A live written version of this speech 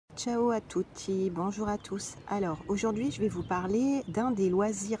Ciao a tutti, bonjour à tous. Alors aujourd'hui je vais vous parler d'un des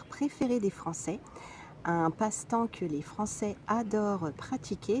loisirs préférés des Français, un passe-temps que les Français adorent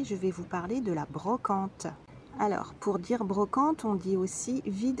pratiquer. Je vais vous parler de la brocante. Alors pour dire brocante, on dit aussi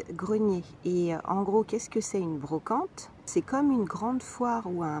vide-grenier. Et en gros, qu'est-ce que c'est une brocante? C'est comme une grande foire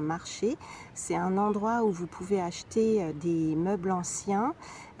ou un marché. C'est un endroit où vous pouvez acheter des meubles anciens,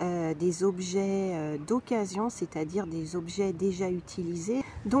 des objets d'occasion, c'est-à-dire des objets déjà utilisés.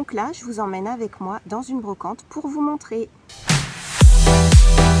 Donc là, je vous emmène avec moi dans une brocante pour vous montrer.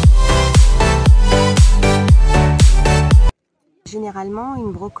 Généralement,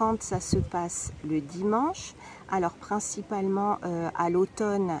 une brocante, ça se passe le dimanche, alors principalement à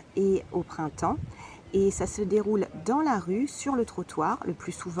l'automne et au printemps. Et ça se déroule dans la rue, sur le trottoir, le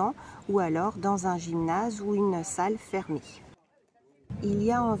plus souvent, ou alors dans un gymnase ou une salle fermée. Il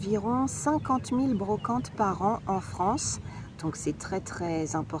y a environ 50 000 brocantes par an en France, donc c'est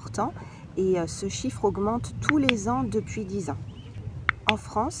très important. Et ce chiffre augmente tous les ans depuis 10 ans. En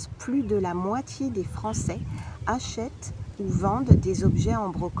France, plus de la moitié des Français achètent ou vendent des objets en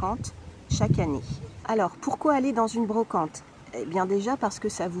brocante chaque année. Alors, pourquoi aller dans une brocante? Eh bien déjà parce que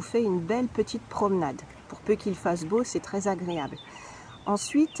ça vous fait une belle petite promenade. Pour peu qu'il fasse beau, c'est très agréable.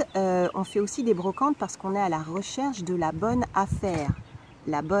 Ensuite, on fait aussi des brocantes parce qu'on est à la recherche de la bonne affaire.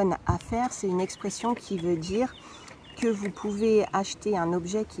 La bonne affaire, c'est une expression qui veut dire que vous pouvez acheter un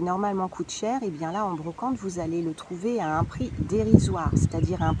objet qui normalement coûte cher, et bien là en brocante, vous allez le trouver à un prix dérisoire,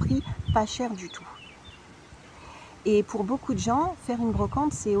 c'est-à-dire un prix pas cher du tout. Et pour beaucoup de gens, faire une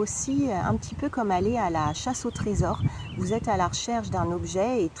brocante, c'est aussi un petit peu comme aller à la chasse au trésor. Vous êtes à la recherche d'un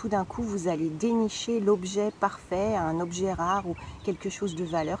objet et tout d'un coup, vous allez dénicher l'objet parfait, un objet rare ou quelque chose de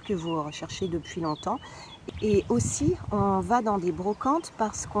valeur que vous recherchez depuis longtemps. Et aussi, on va dans des brocantes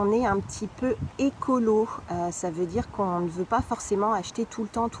parce qu'on est un petit peu écolo. Ça veut dire qu'on ne veut pas forcément acheter tout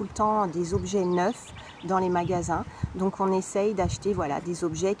le temps des objets neufs dans les magasins. Donc on essaye d'acheter des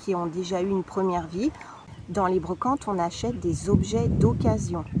objets qui ont déjà eu une première vie. Dans les brocantes, on achète des objets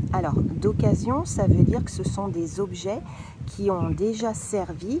d'occasion. Alors, d'occasion, ça veut dire que ce sont des objets qui ont déjà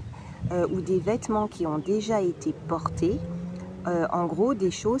servi ou des vêtements qui ont déjà été portés. En gros,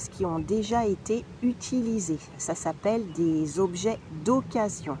 des choses qui ont déjà été utilisées. Ça s'appelle des objets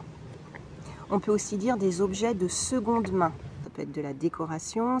d'occasion. On peut aussi dire des objets de seconde main. Ça peut être de la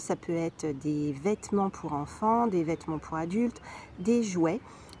décoration, ça peut être des vêtements pour enfants, des vêtements pour adultes, des jouets.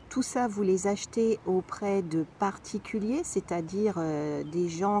 Tout ça, vous les achetez auprès de particuliers, c'est-à-dire des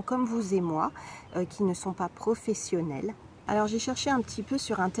gens comme vous et moi, qui ne sont pas professionnels. Alors j'ai cherché un petit peu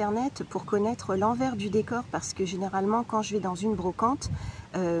sur internet pour connaître l'envers du décor, parce que généralement quand je vais dans une brocante,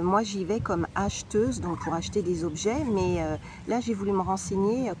 moi j'y vais comme acheteuse, donc pour acheter des objets, mais là j'ai voulu me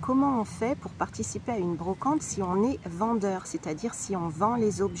renseigner comment on fait pour participer à une brocante si on est vendeur, c'est-à-dire si on vend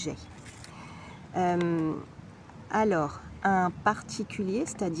les objets. Alors, un particulier,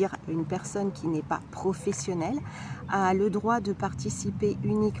 c'est-à-dire une personne qui n'est pas professionnelle, a le droit de participer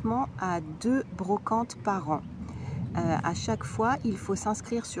uniquement à 2 brocantes par an. À chaque fois, il faut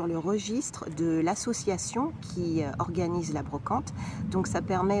s'inscrire sur le registre de l'association qui organise la brocante. Donc ça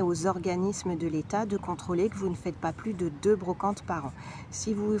permet aux organismes de l'État de contrôler que vous ne faites pas plus de 2 brocantes par an.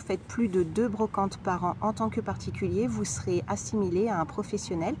 Si vous faites plus de 2 brocantes par an en tant que particulier, vous serez assimilé à un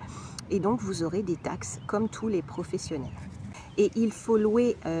professionnel et donc vous aurez des taxes comme tous les professionnels. Et il faut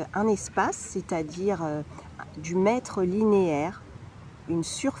louer un espace, c'est-à-dire du mètre linéaire, une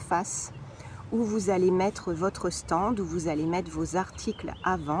surface où vous allez mettre votre stand, où vous allez mettre vos articles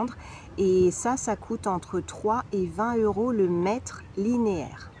à vendre. Et ça coûte entre 3 et 20 € le mètre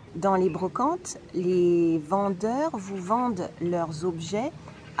linéaire. Dans les brocantes, les vendeurs vous vendent leurs objets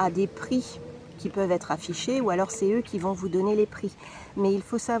à des prix qui peuvent être affichés, ou alors c'est eux qui vont vous donner les prix. Mais il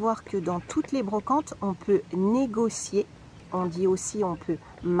faut savoir que dans toutes les brocantes, on peut négocier. On dit aussi on peut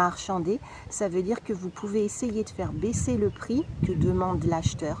marchander. Ça veut dire que vous pouvez essayer de faire baisser le prix que demande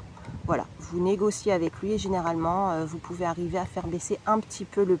l'acheteur. Voilà, vous négociez avec lui et généralement, vous pouvez arriver à faire baisser un petit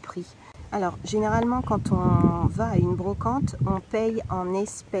peu le prix. Alors, généralement, quand on va à une brocante, on paye en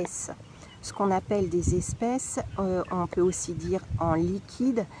espèces. Ce qu'on appelle des espèces, on peut aussi dire en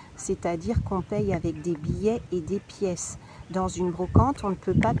liquide, c'est-à-dire qu'on paye avec des billets et des pièces. Dans une brocante, on ne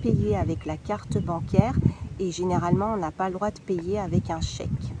peut pas payer avec la carte bancaire et généralement, on n'a pas le droit de payer avec un chèque.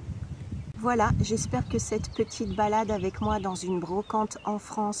 Voilà, j'espère que cette petite balade avec moi dans une brocante en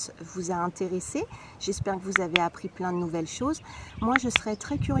France vous a intéressé. J'espère que vous avez appris plein de nouvelles choses. Moi, je serais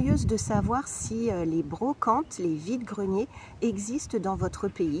très curieuse de savoir si les brocantes, les vide-greniers, existent dans votre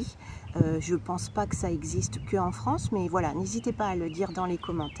pays. Je ne pense pas que ça existe qu'en France, mais voilà, n'hésitez pas à le dire dans les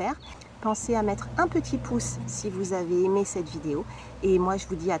commentaires. Pensez à mettre un petit pouce si vous avez aimé cette vidéo. Et moi, je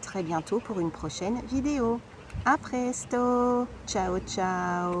vous dis à très bientôt pour une prochaine vidéo. A presto! Ciao,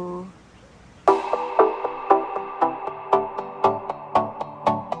 ciao!